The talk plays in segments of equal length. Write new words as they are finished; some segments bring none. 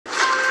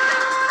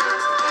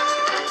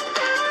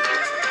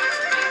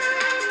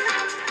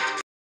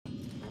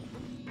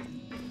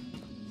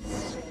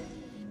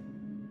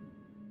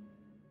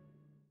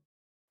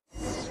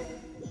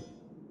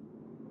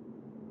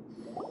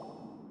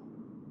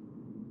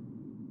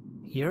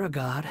You're a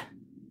god.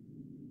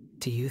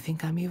 Do you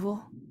think I'm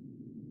evil?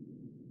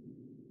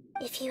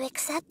 If you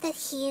accept that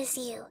he is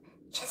you,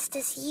 just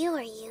as you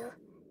are you,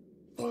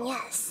 then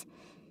yes,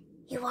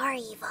 you are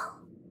evil.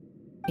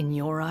 In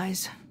your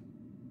eyes,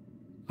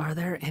 are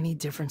there any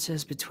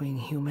differences between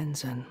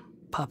humans and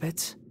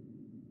puppets?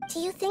 Do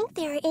you think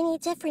there are any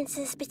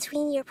differences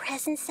between your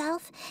present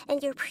self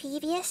and your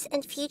previous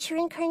and future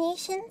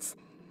incarnations?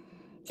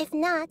 If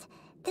not,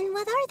 then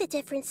what are the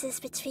differences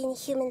between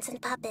humans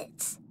and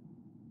puppets?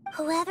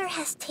 Whoever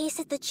has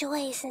tasted the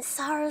joys and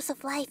sorrows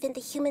of life in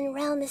the human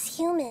realm is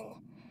human.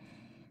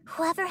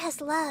 Whoever has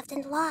loved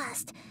and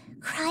lost,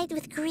 cried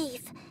with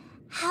grief,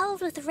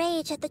 howled with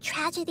rage at the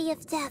tragedy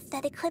of death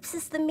that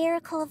eclipses the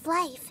miracle of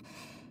life,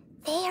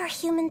 they are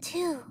human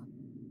too.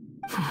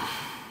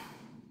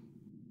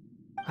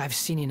 I've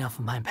seen enough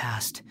of my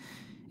past.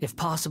 If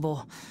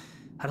possible,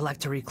 I'd like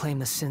to reclaim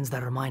the sins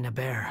that are mine to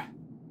bear.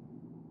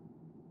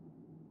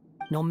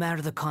 No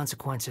matter the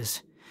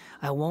consequences,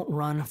 I won't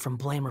run from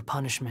blame or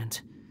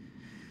punishment.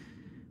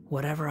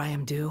 Whatever I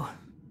am due,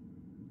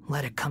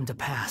 let it come to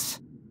pass.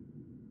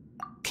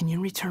 Can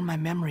you return my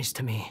memories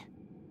to me?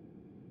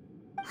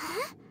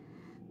 Huh?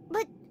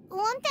 But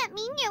won't that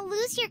mean you'll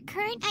lose your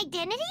current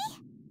identity?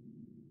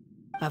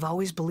 I've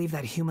always believed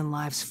that human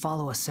lives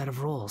follow a set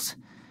of rules,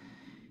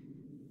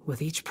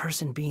 with each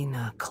person being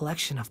a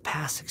collection of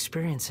past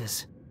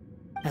experiences.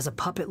 As a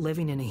puppet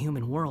living in a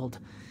human world,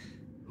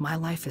 my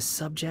life is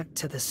subject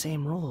to the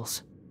same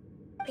rules.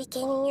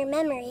 Regaining your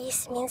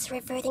memories means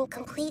reverting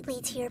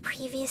completely to your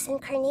previous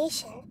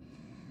incarnation.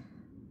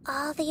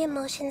 All the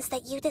emotions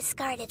that you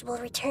discarded will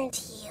return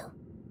to you.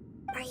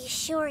 Are you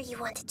sure you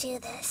want to do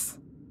this?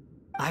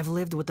 I've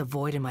lived with the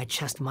void in my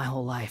chest my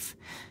whole life.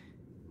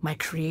 My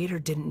creator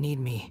didn't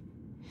need me.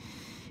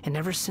 And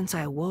ever since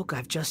I awoke,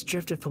 I've just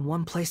drifted from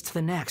one place to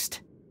the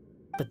next.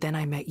 But then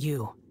I met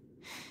you.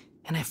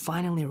 And I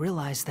finally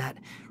realized that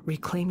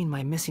reclaiming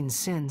my missing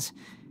sins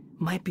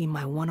might be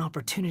my one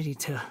opportunity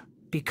to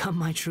become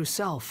my true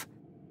self.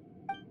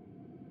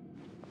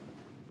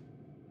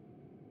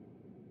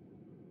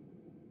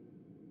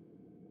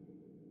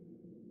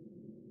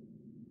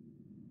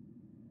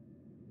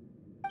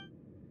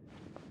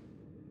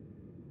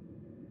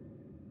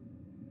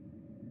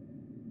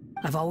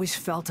 I've always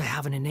felt I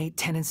have an innate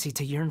tendency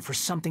to yearn for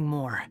something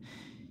more,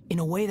 in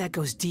a way that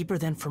goes deeper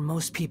than for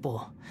most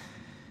people.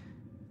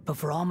 But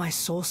for all my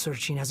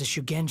soul-searching as a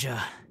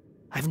Shugenja,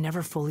 I've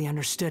never fully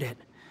understood it.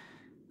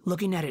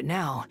 Looking at it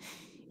now,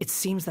 it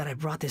seems that I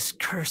brought this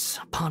curse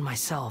upon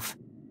myself.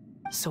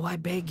 So I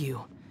beg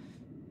you,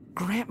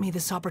 grant me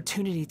this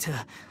opportunity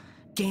to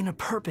gain a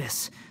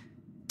purpose,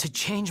 to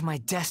change my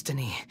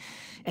destiny,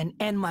 and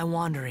end my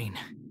wandering.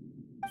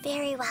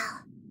 Very well.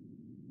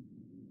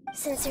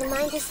 Since your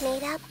mind is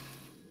made up,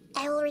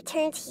 I will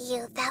return to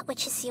you that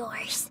which is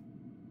yours.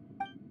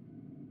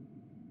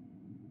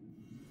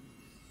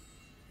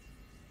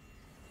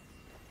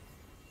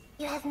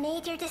 You have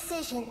made your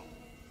decision.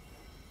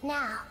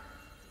 Now,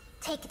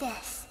 take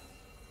this.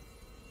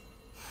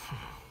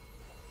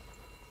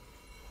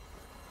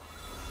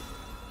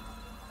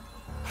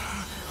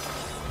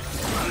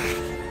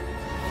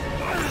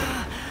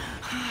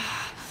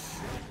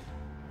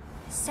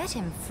 Set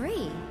him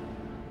free.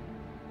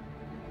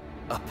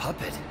 A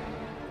puppet?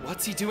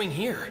 What's he doing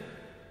here?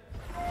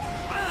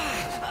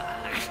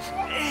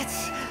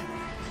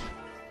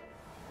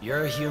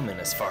 You're a human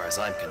as far as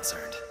I'm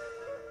concerned.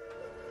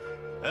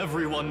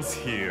 Everyone's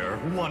here.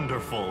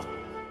 Wonderful.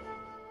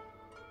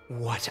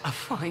 What a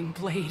fine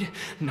blade.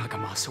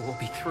 Nagamasa will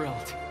be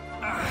thrilled.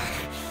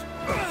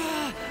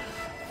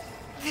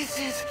 This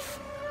is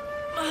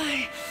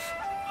my...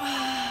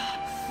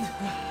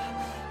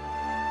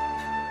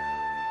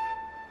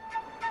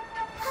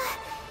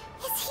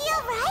 Is he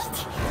alright?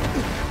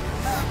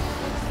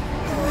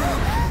 No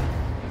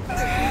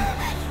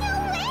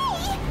way!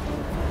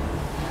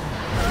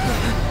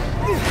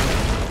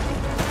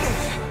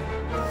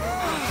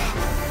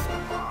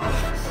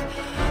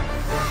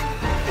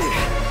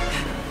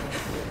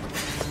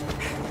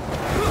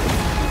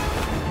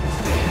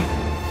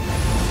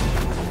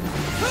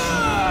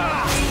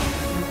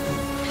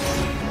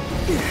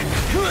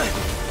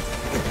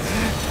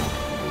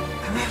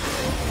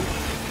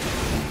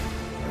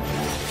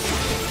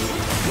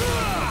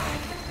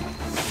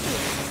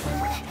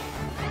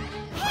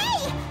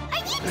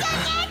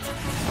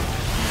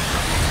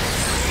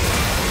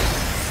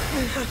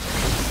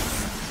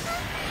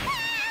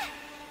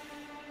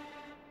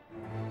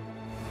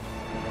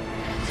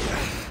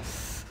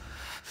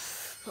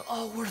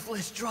 All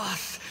worthless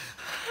dross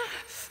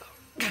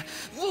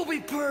will be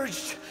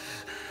purged.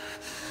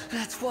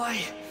 That's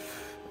why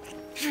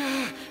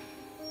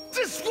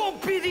this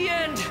won't be the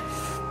end.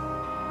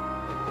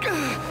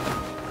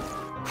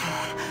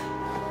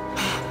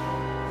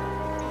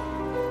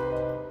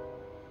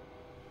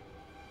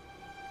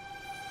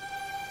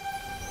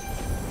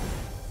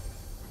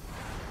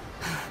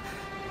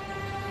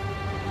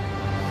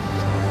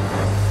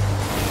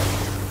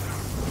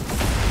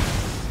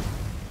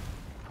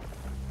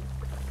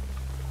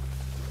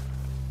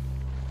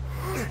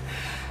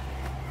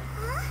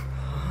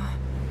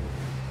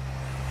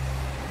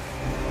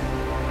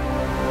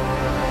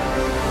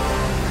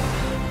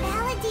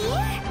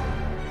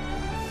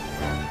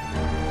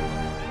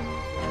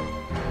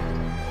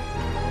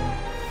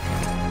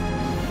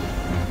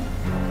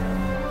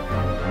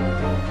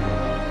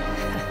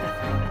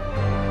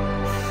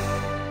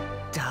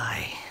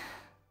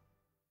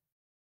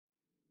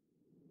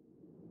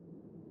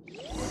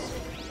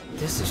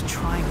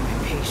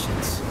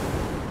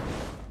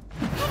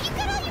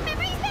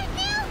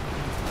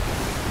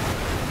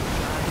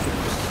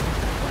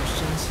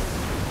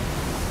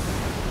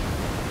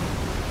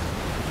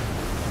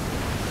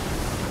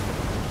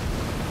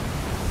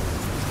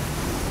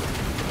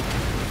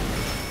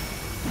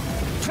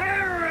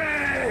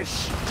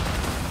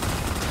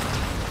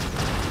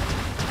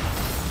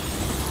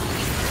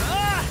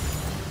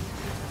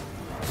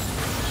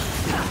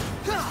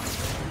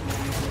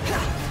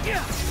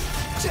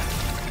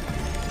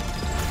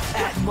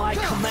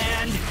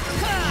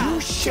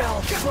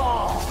 shall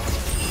fall!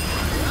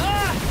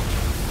 Ah!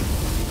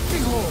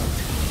 Behold!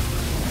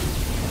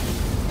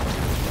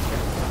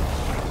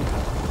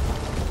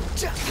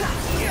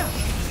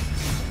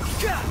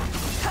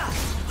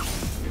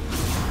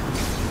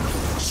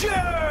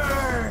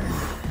 Churn!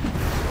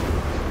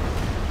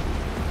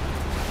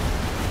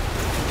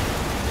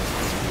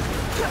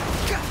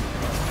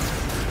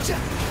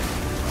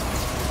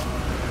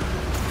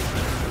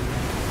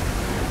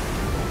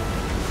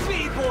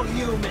 Feeble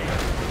human!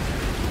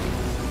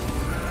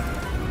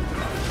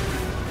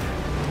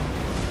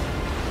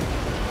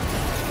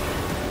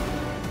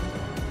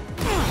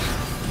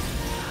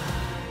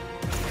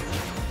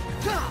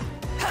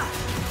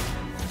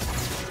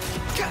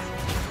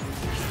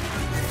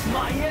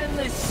 My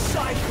endless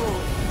cycle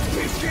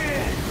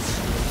begins!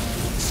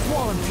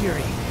 Squall and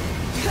Fury.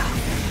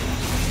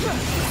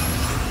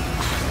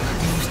 I'm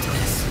used to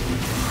this.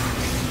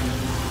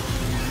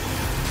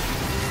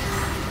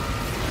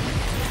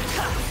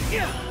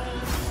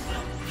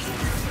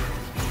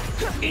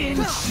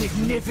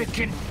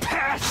 Insignificant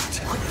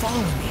past! Quit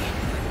following me.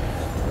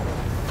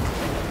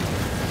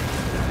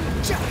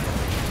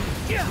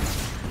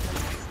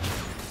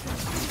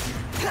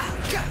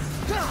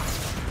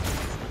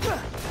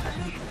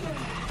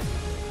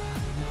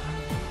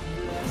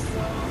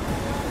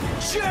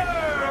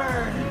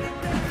 Churn!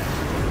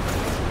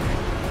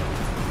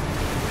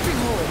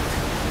 Behold!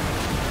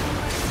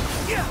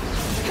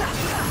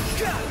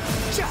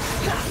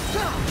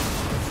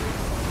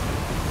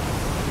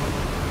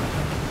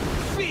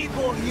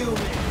 Feeble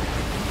human!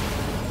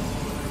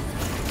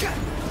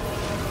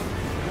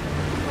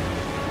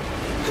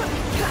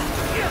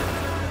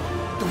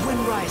 The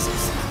wind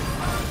rises.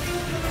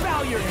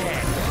 Bow your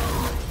head!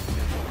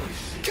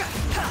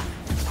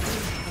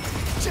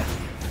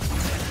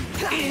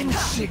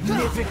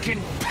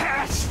 Insignificant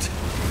past!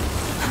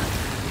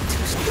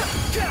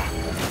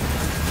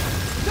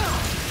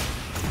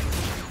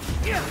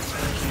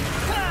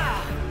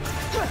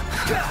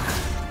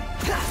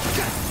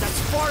 That's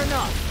far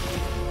enough!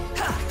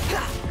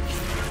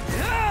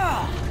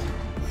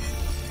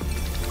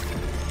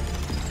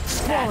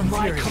 At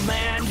my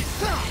command,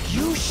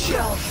 you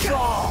shall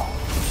fall!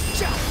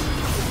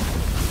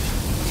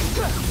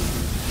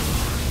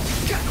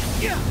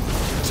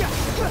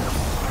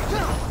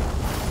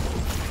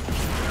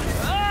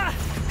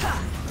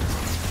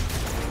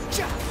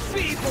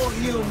 Feeble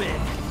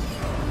human!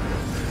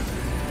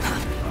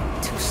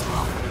 Too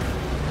slow.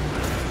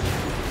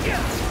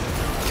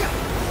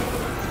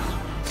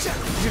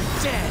 You're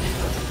dead!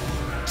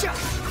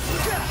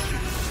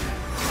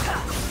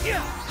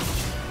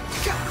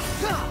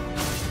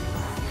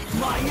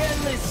 My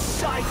endless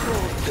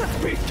cycle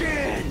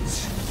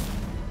begins!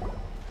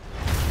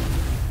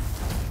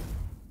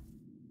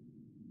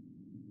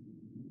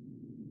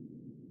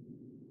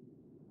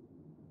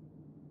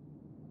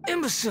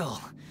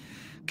 Imbecile!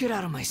 Get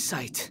out of my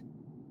sight.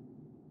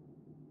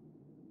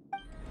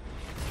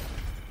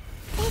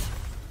 It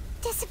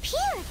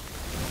disappeared.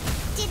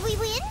 Did we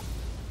win?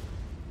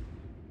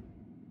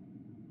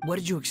 What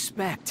did you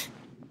expect?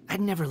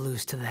 I'd never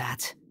lose to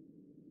that.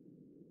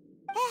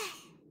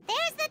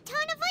 There's the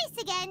tone of voice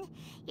again.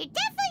 You're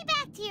definitely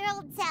back to your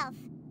old self.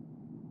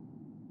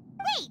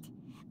 Wait,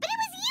 but it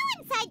was you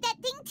inside that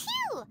thing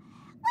too!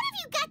 What have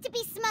you got to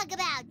be smug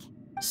about?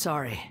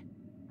 Sorry.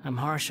 I'm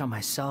harsh on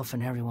myself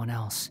and everyone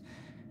else.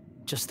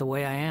 Just the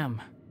way I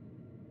am.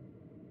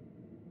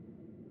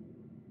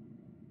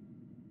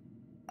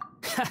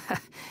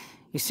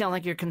 You sound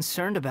like you're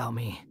concerned about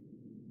me.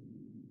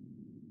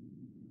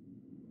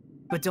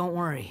 But don't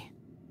worry.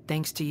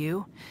 Thanks to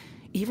you,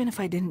 even if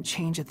I didn't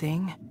change a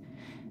thing,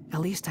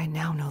 at least I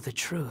now know the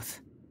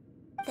truth.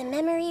 The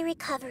memory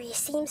recovery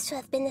seems to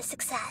have been a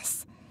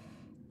success.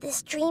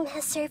 This dream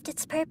has served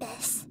its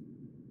purpose.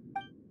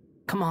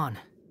 Come on.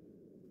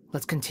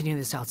 Let's continue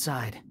this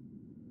outside.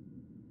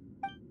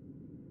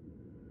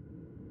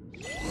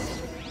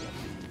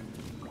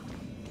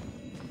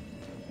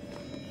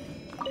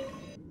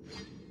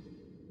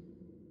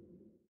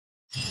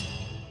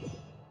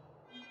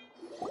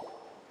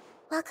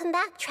 Welcome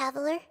back,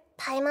 Traveler,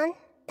 Paimon,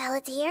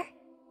 Balladeer.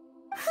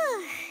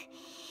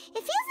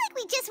 It feels like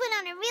we just went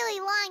on a really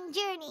long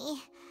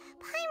journey.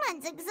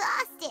 Paimon's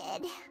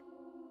exhausted.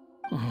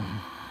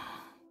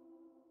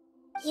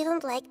 You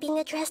don't like being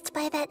addressed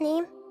by that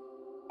name?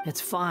 It's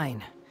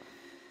fine.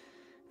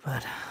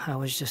 But I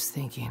was just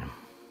thinking,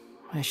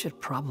 I should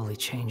probably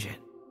change it.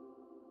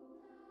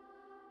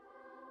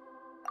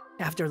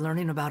 After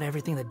learning about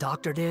everything the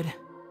doctor did,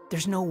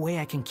 there's no way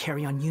I can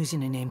carry on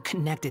using a name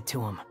connected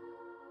to him.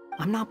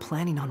 I'm not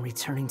planning on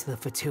returning to the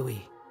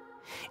Fatui,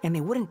 and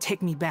they wouldn't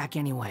take me back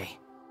anyway.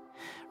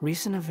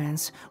 Recent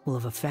events will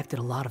have affected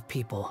a lot of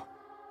people,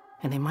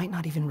 and they might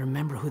not even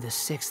remember who the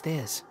Sixth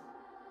is.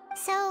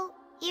 So,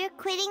 you're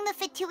quitting the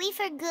Fatui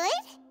for good?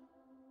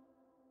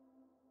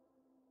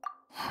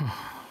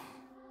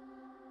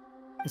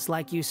 It's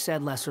like you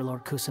said, Lesser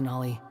Lord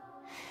Kusanali.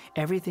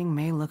 Everything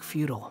may look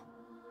futile,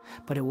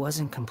 but it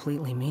wasn't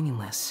completely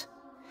meaningless.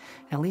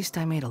 At least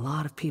I made a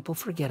lot of people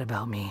forget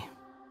about me.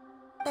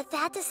 But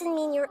that doesn't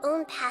mean your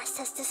own past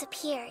has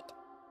disappeared.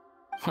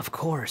 Of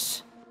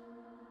course.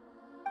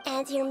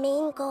 And your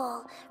main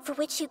goal, for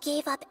which you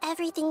gave up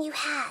everything you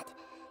had,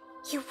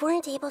 you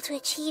weren't able to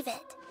achieve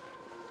it.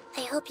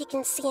 I hope you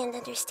can see and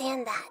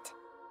understand that.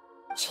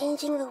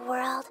 Changing the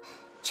world,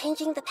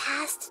 changing the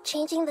past,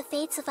 changing the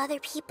fates of other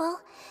people,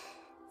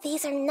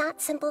 these are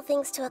not simple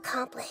things to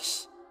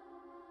accomplish.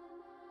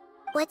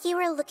 What you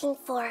are looking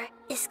for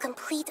is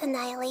complete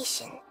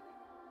annihilation.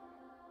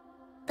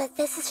 But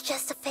this is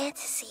just a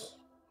fantasy.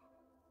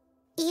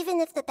 Even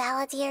if the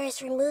Balladeer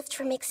is removed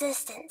from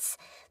existence,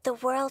 the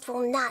world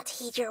will not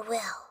heed your will.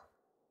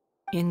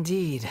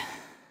 Indeed.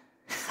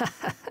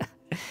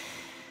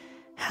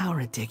 How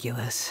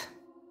ridiculous.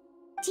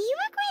 Do you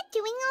regret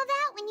doing all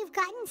that when you've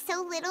gotten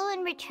so little in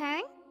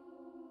return?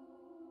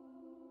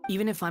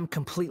 Even if I'm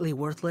completely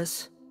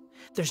worthless,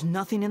 there's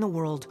nothing in the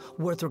world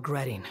worth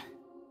regretting.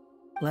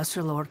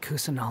 Lesser Lord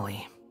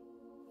Kusanali,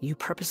 you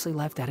purposely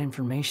left that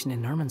information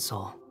in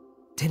Irminsul,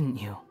 didn't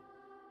you?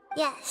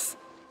 Yes,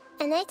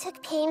 and I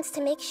took pains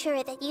to make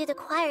sure that you'd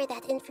acquire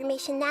that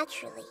information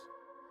naturally.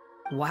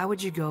 Why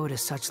would you go to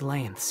such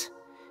lengths?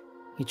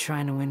 You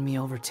trying to win me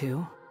over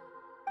too?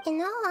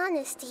 In all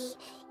honesty,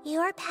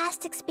 your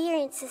past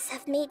experiences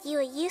have made you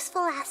a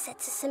useful asset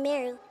to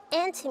Sumeru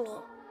and to me.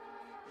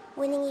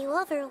 Winning you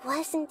over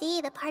was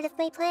indeed a part of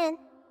my plan.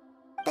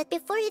 But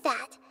before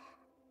that,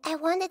 I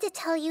wanted to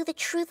tell you the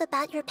truth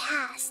about your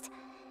past.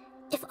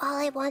 If all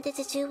I wanted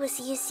to do was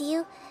use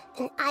you,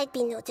 then I'd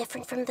be no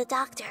different from the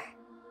doctor.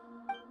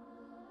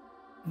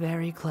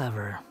 Very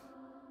clever.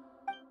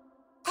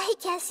 I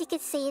guess you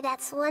could say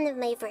that's one of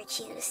my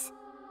virtues.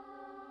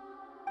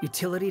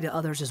 Utility to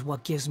others is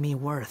what gives me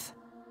worth.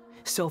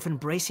 So if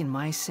embracing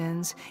my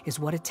sins is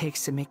what it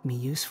takes to make me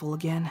useful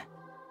again,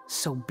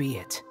 so be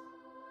it.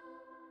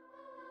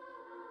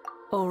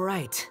 Oh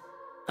right,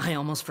 I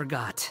almost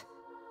forgot.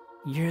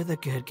 You're the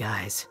good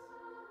guys.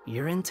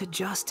 You're into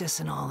justice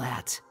and all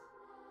that.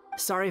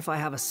 Sorry if I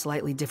have a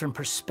slightly different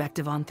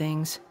perspective on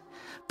things,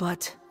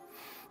 but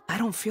I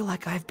don't feel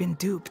like I've been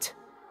duped.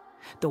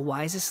 The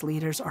wisest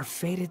leaders are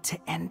fated to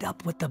end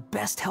up with the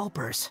best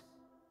helpers.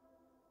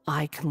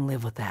 I can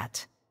live with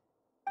that.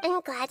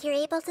 I'm glad you're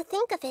able to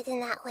think of it in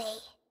that way.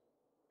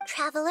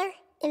 Traveler,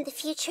 in the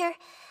future,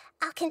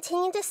 I'll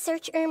continue to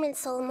search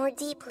Irminsul more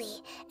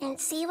deeply and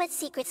see what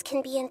secrets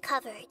can be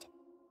uncovered,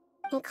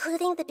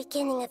 including the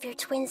beginning of your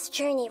twins'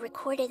 journey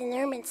recorded in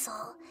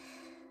Irminsul.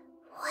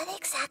 What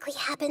exactly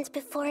happened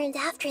before and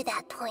after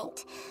that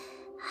point?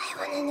 I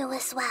want to know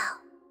as well.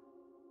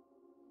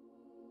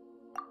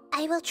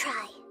 I will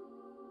try.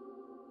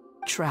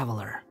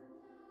 Traveler.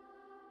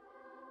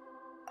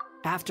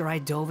 After I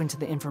dove into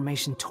the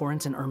information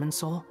torrents in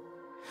Irminsul,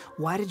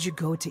 why did you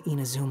go to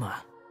Inazuma?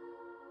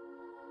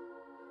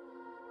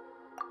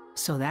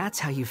 So that's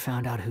how you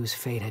found out whose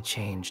fate had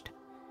changed.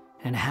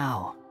 And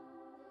how?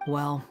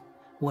 Well,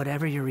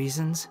 whatever your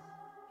reasons,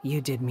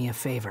 you did me a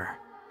favor.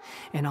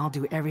 And I'll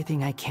do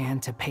everything I can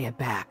to pay it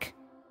back.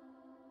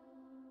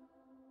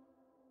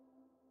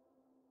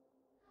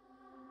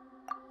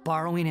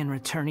 Borrowing and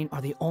returning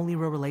are the only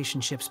real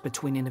relationships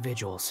between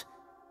individuals.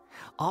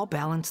 I'll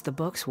balance the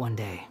books one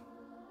day.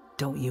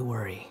 Don't you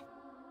worry.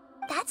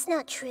 That's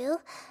not true.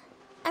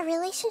 A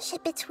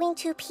relationship between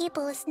two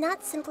people is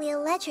not simply a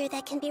ledger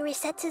that can be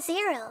reset to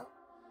zero.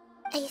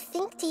 I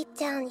think deep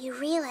down you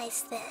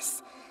realize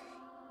this.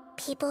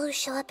 People who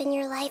show up in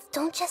your life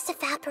don't just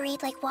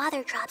evaporate like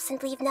water drops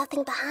and leave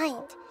nothing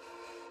behind.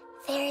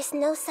 There is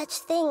no such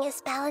thing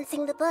as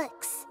balancing the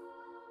books.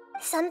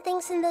 Some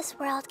things in this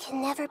world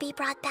can never be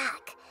brought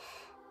back,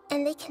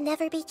 and they can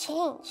never be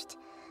changed,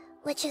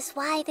 which is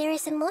why there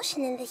is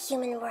emotion in the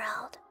human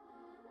world.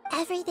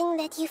 Everything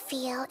that you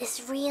feel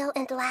is real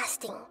and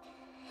lasting,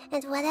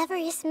 and whatever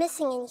is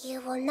missing in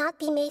you will not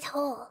be made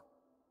whole.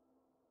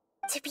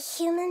 To be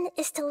human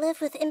is to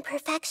live with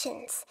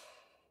imperfections.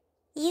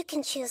 You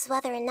can choose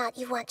whether or not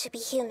you want to be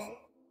human.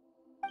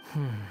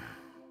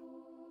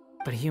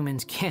 But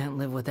humans can't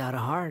live without a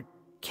heart,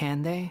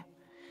 can they?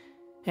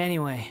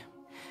 Anyway,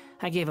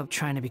 I gave up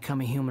trying to become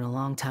a human a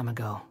long time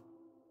ago.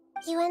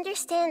 You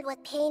understand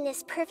what pain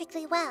is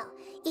perfectly well,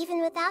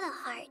 even without a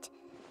heart.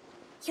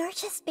 You're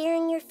just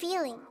bearing your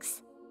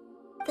feelings.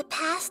 The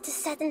past is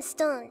set in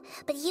stone,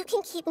 but you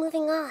can keep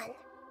moving on.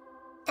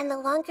 And the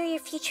longer your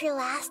future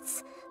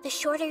lasts, the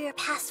shorter your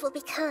past will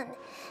become,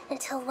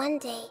 until one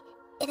day,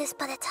 it is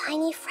but a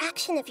tiny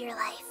fraction of your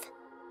life.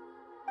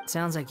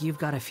 Sounds like you've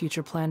got a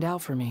future planned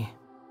out for me.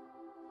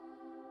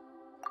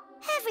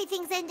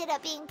 Everything's ended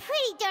up being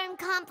pretty darn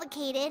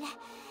complicated.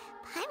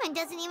 Paimon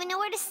doesn't even know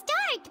where to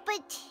start,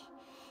 but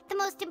the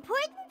most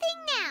important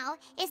thing now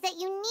is that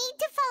you need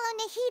to follow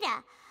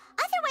Nahida.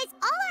 Otherwise,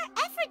 all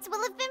our efforts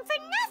will have been for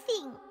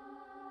nothing.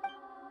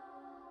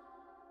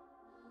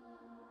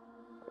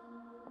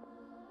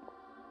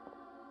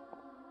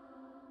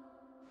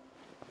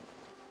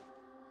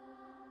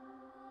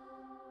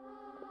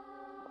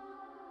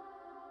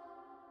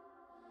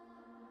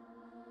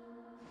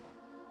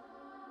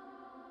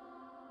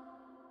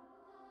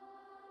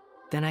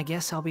 Then I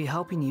guess I'll be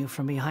helping you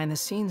from behind the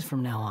scenes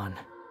from now on.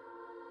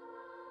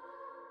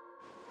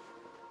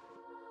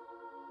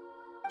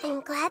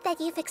 I'm glad that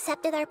you've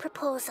accepted our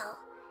proposal.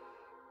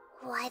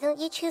 Why don't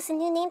you choose a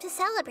new name to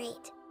celebrate?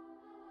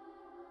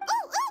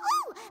 Ooh, ooh,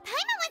 ooh!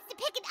 Paimon wants to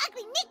pick an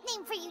ugly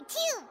nickname for you,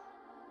 too!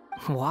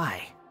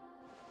 Why?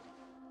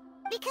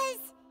 Because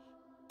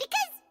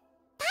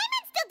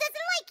Paimon still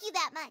doesn't like you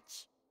that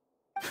much!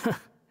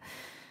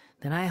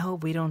 Then I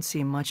hope we don't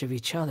see much of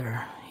each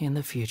other in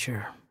the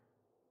future.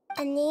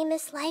 A name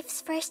is life's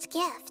first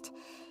gift.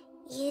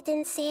 You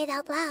didn't say it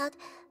out loud,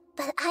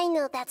 but I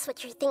know that's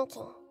what you're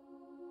thinking.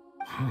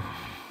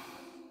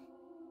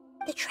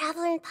 The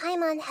Traveler and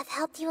Paimon have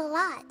helped you a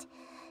lot.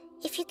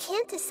 If you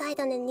can't decide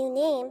on a new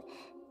name,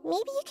 maybe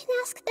you can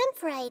ask them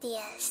for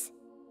ideas.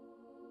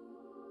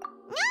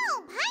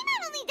 No!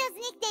 Paimon only does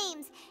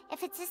nicknames!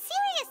 If it's a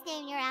serious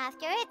name you're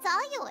after, it's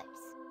all yours.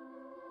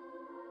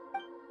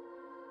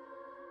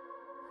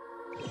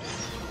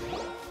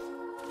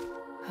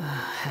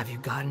 Have you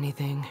got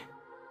anything?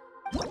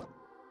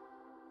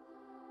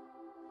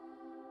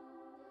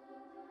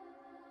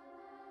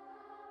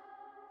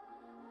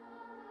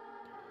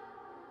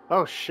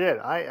 Oh shit,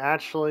 I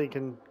actually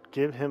can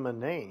give him a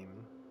name.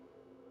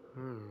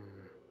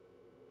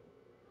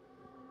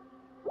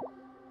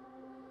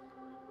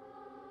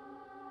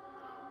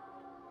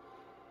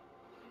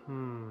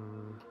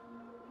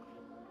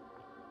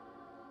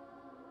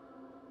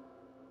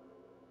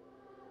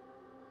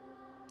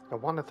 I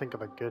want to think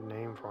of a good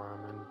name for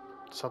him, and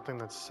something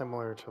that's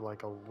similar to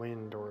like a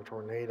wind or a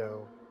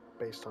tornado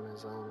based on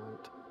his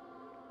element.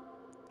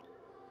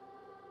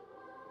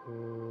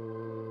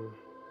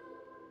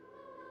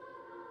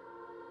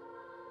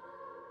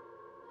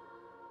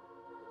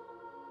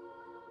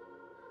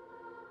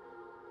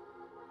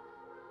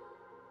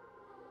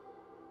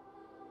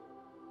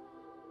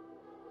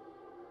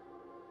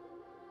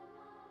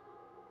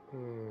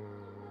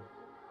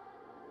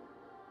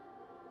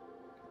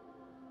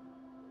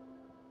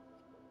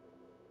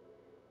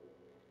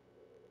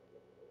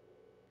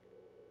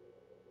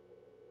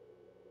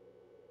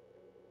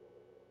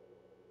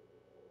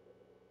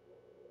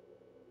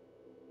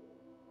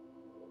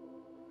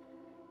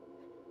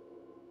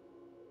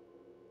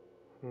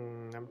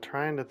 I'm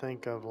trying to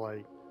think of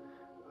like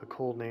a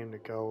cool name to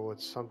go with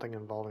something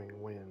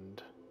involving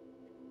wind.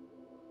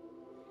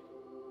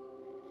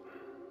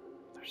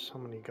 There's so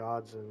many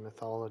gods and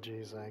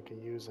mythologies I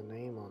could use a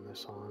name on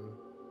this on.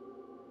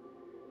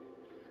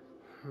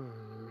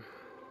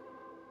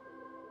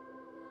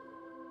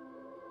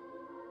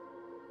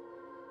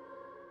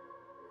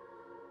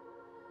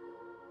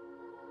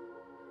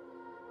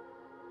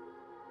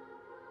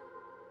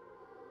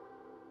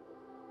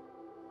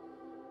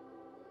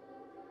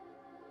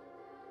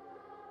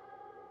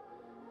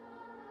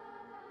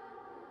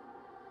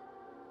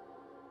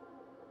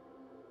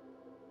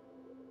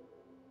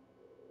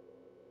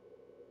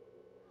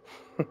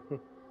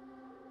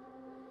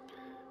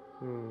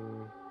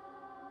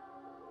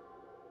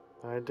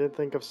 I did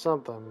think of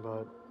something,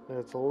 but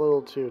it's a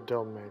little too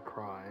Devil May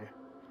Cry.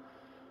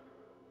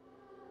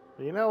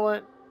 But you know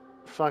what?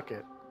 Fuck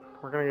it.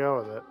 We're gonna go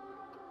with it.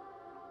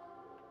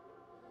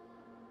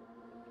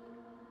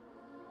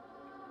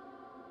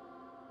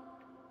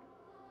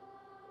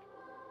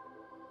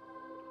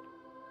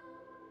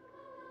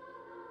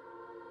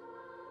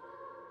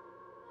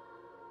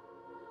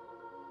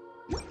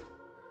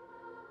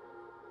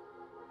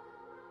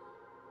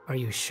 Are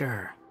you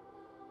sure?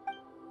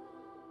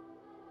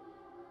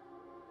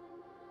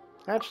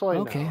 Actually,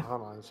 okay. No.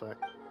 Hold on a sec.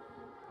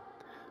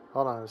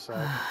 Hold on a sec.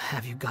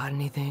 Have you got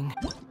anything?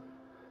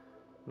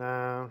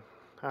 No,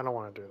 I don't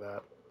want to do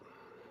that.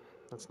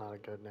 That's not a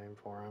good name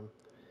for him.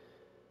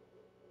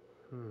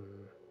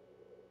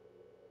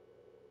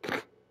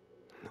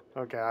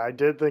 Okay, I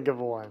did think of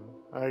one.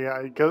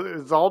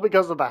 It's all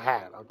because of the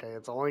hat, okay?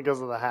 It's only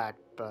because of the hat,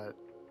 but...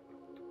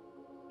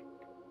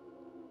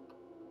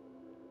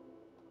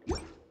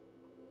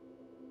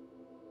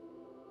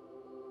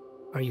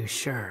 Are you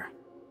sure?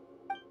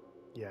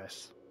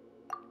 Yes.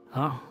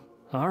 Oh,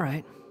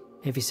 alright.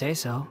 If you say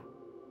so.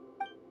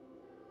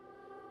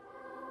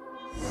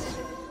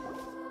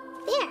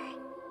 There.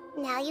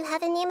 Now you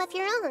have a name of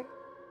your own.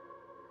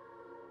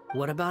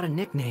 What about a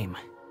nickname?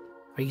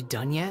 Are you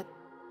done yet?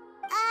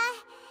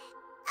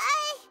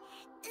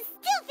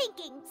 Still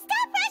thinking.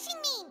 Stop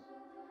rushing me!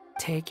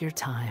 Take your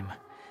time.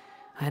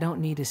 I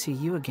don't need to see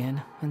you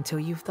again until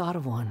you've thought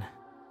of one.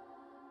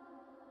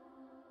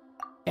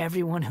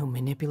 Everyone who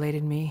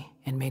manipulated me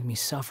and made me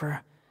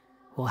suffer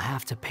will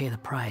have to pay the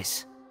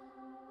price.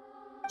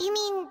 You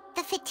mean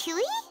the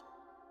Fatui?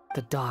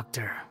 The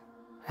doctor,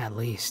 at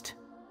least.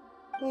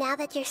 Now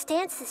that your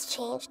stance has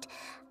changed,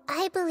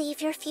 I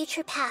believe your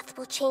future path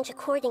will change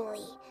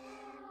accordingly.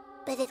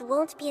 But it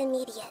won't be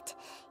immediate.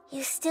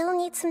 You still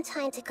need some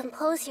time to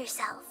compose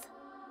yourself.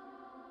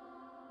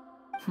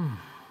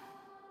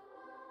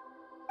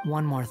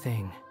 One more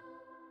thing.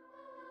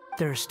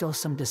 There are still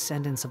some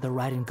descendants of the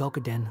Raiden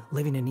Gokuden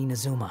living in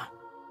Inazuma.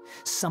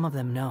 Some of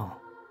them know.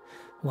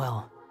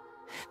 Well,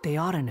 they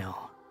ought to know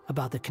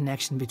about the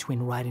connection between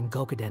Raiden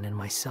Gokuden and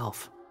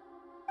myself.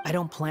 I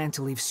don't plan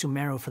to leave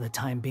Sumeru for the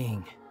time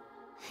being.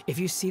 If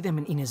you see them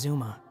in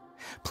Inazuma,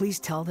 Please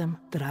tell them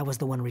that I was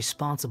the one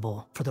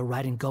responsible for the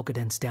Raiden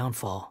Gokuden's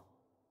downfall.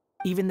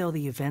 Even though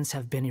the events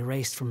have been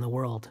erased from the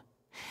world,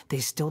 they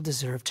still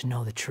deserve to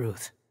know the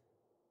truth.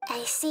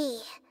 I see.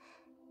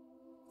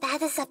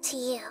 That is up to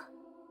you.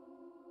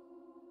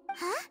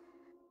 Huh?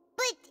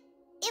 But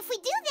if we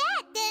do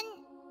that, then...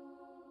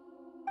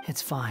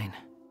 It's fine.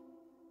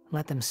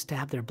 Let them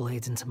stab their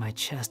blades into my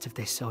chest if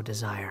they so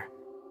desire.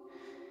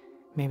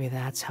 Maybe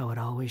that's how it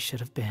always should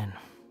have been.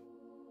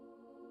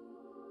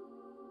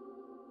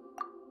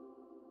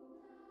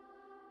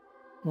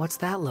 What's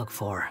that look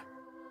for?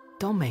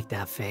 Don't make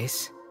that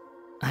face.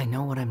 I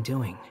know what I'm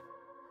doing.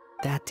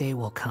 That day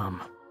will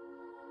come.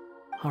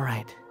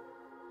 Alright,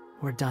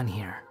 we're done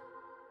here.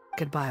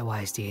 Goodbye,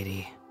 wise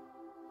deity.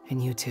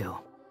 And you too.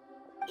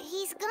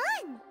 He's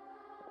gone.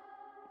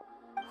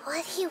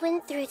 What he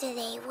went through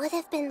today would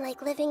have been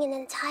like living an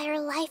entire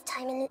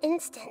lifetime in an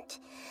instant.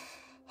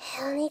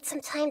 He'll need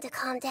some time to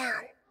calm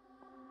down.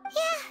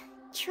 Yeah,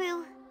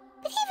 true.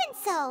 But even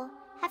so,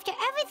 after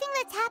everything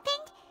that's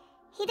happened,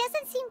 he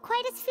doesn't seem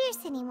quite as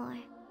fierce anymore.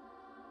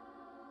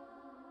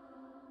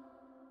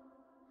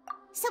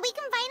 So we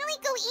can finally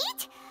go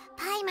eat?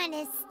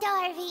 Paimon is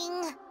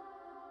starving.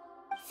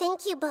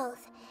 Thank you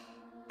both.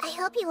 I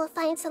hope you will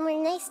find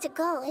somewhere nice to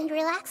go and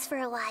relax for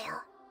a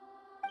while.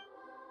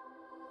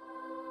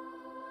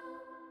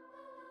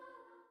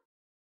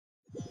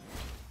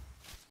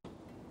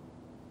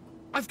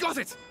 I've got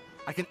it!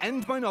 I can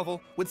end my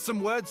novel with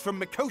some words from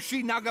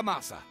Mikoshi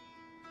Nagamasa.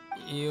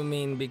 You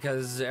mean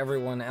because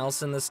everyone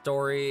else in the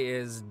story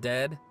is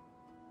dead?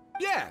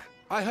 Yeah,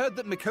 I heard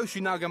that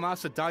Mikoshi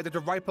Nagamasa died at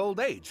a ripe old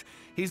age.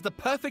 He's the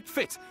perfect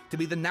fit to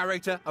be the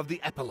narrator of the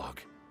epilogue.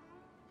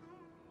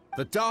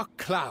 The dark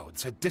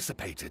clouds had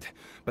dissipated,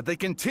 but they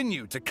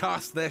continued to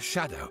cast their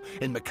shadow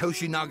in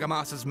Mikoshi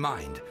Nagamasa's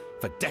mind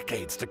for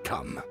decades to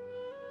come.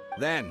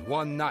 Then,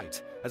 one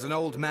night, as an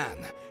old man,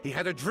 he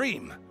had a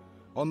dream.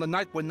 On the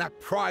night when that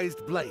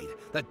prized blade,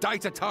 the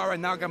Daitatara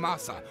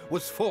Nagamasa,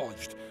 was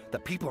forged, the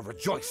people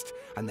rejoiced,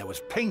 and there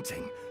was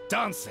painting,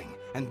 dancing,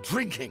 and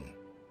drinking.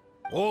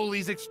 All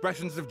these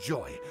expressions of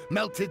joy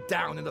melted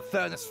down in the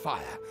furnace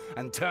fire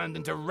and turned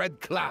into red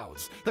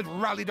clouds that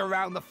rallied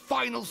around the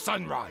final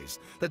sunrise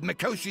that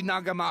Mikoshi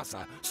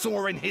Nagamasa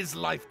saw in his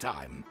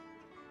lifetime.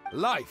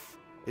 Life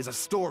is a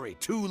story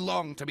too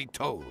long to be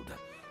told,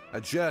 a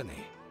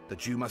journey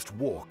that you must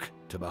walk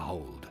to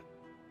behold.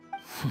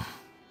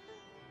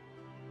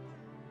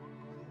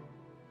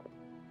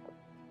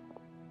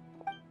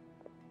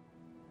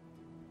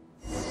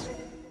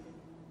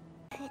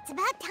 It's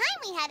about time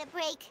we had a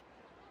break.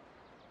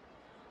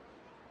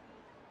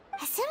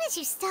 As soon as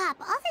you stop,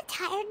 all the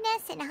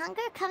tiredness and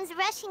hunger comes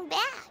rushing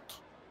back.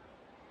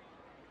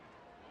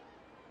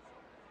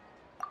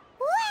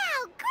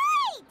 Wow,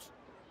 great!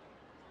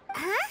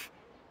 Huh?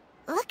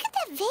 Look at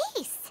the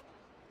vase.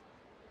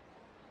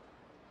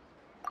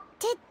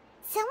 Did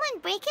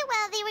someone break it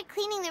while they were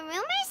cleaning the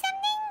room or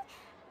something?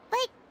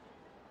 But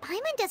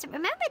Paimon doesn't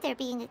remember there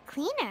being a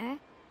cleaner.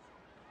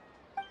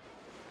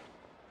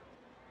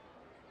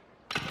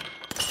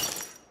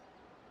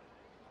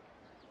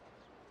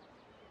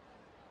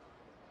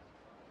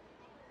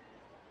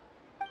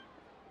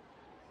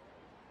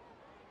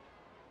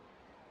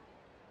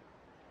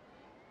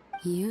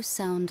 You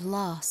sound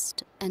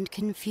lost and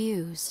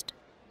confused.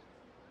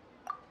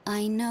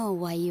 I know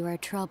why you are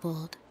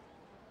troubled.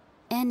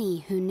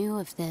 Any who knew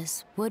of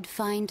this would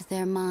find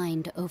their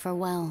mind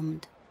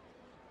overwhelmed.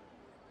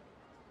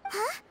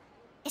 Huh?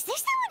 Is there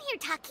someone here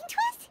talking to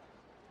us?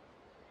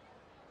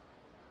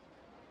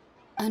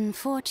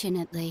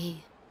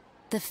 Unfortunately,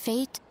 the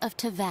fate of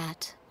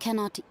Tevat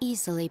cannot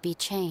easily be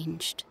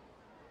changed.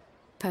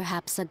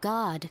 Perhaps a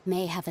god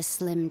may have a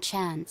slim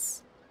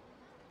chance,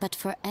 but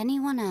for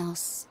anyone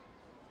else,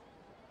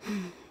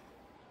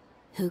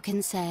 who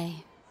can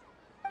say?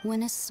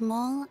 When a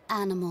small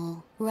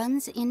animal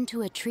runs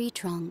into a tree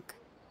trunk,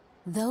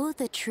 though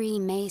the tree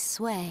may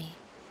sway,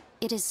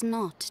 it is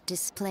not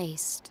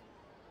displaced.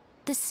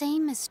 The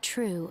same is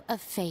true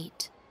of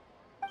fate,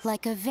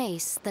 like a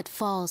vase that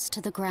falls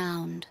to the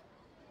ground.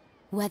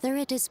 Whether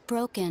it is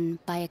broken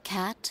by a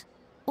cat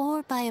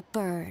or by a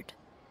bird,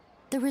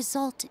 the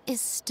result is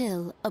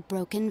still a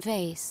broken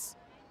vase,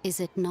 is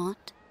it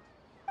not?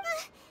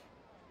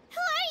 Who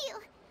are you?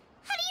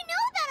 How do you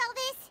know about all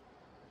this?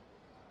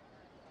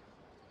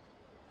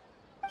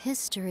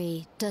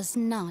 History does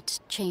not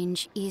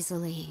change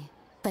easily,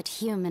 but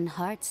human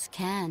hearts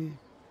can.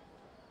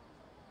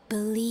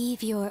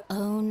 Believe your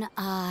own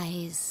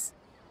eyes.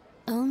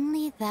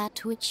 Only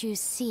that which you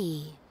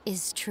see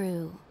is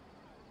true.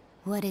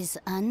 What is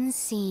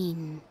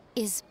unseen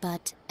is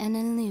but an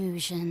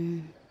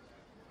illusion.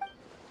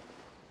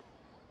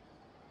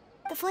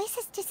 The voice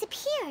has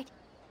disappeared.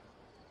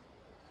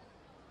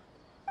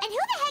 And who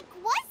the heck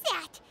was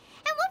that?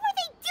 And what were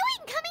they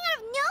doing coming out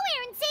of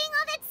nowhere and saying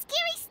all that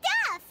scary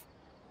stuff?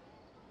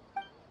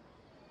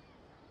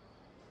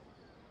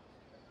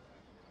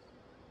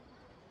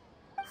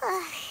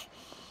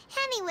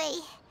 Anyway,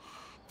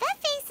 that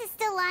face is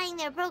still lying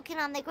there broken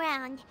on the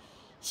ground.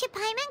 Should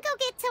Paimon go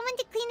get someone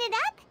to clean it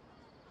up?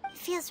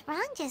 feels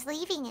wrong just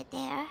leaving it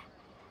there.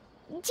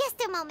 Just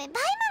a moment.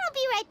 Paimon will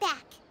be right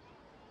back.